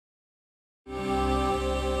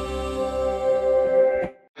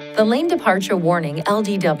The Lane Departure Warning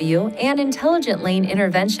 (LDW) and Intelligent Lane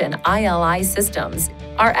Intervention (ILI) systems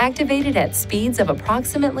are activated at speeds of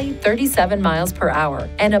approximately 37 miles per hour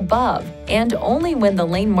and above, and only when the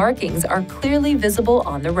lane markings are clearly visible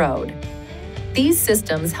on the road. These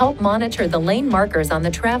systems help monitor the lane markers on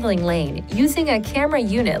the traveling lane using a camera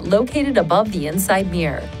unit located above the inside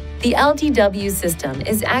mirror. The LDW system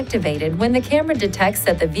is activated when the camera detects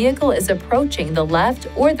that the vehicle is approaching the left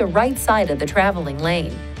or the right side of the traveling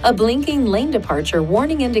lane. A blinking lane departure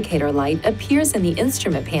warning indicator light appears in the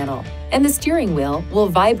instrument panel, and the steering wheel will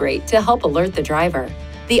vibrate to help alert the driver.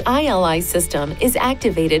 The ILI system is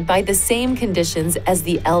activated by the same conditions as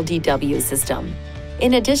the LDW system.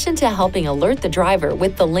 In addition to helping alert the driver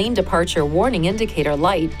with the lane departure warning indicator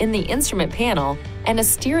light in the instrument panel and a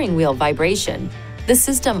steering wheel vibration, the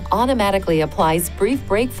system automatically applies brief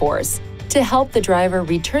brake force to help the driver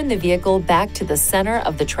return the vehicle back to the center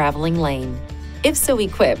of the traveling lane. If so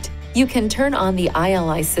equipped, you can turn on the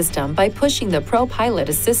ILI system by pushing the Pro Pilot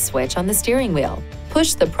Assist switch on the steering wheel.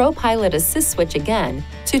 Push the Pro Pilot Assist switch again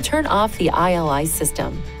to turn off the ILI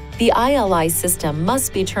system. The ILI system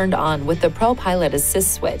must be turned on with the Pro Pilot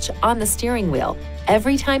Assist switch on the steering wheel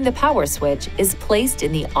every time the power switch is placed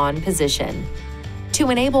in the on position. To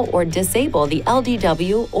enable or disable the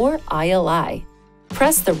LDW or ILI,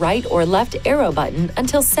 press the right or left arrow button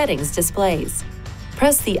until settings displays.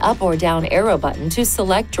 Press the up or down arrow button to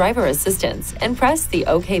select driver assistance and press the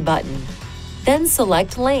OK button. Then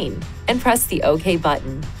select lane and press the OK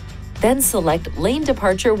button. Then select lane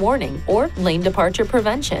departure warning or lane departure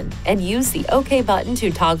prevention and use the OK button to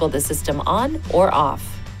toggle the system on or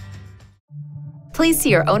off. Please see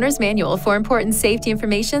your owner's manual for important safety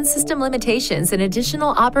information, system limitations, and additional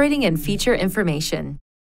operating and feature information.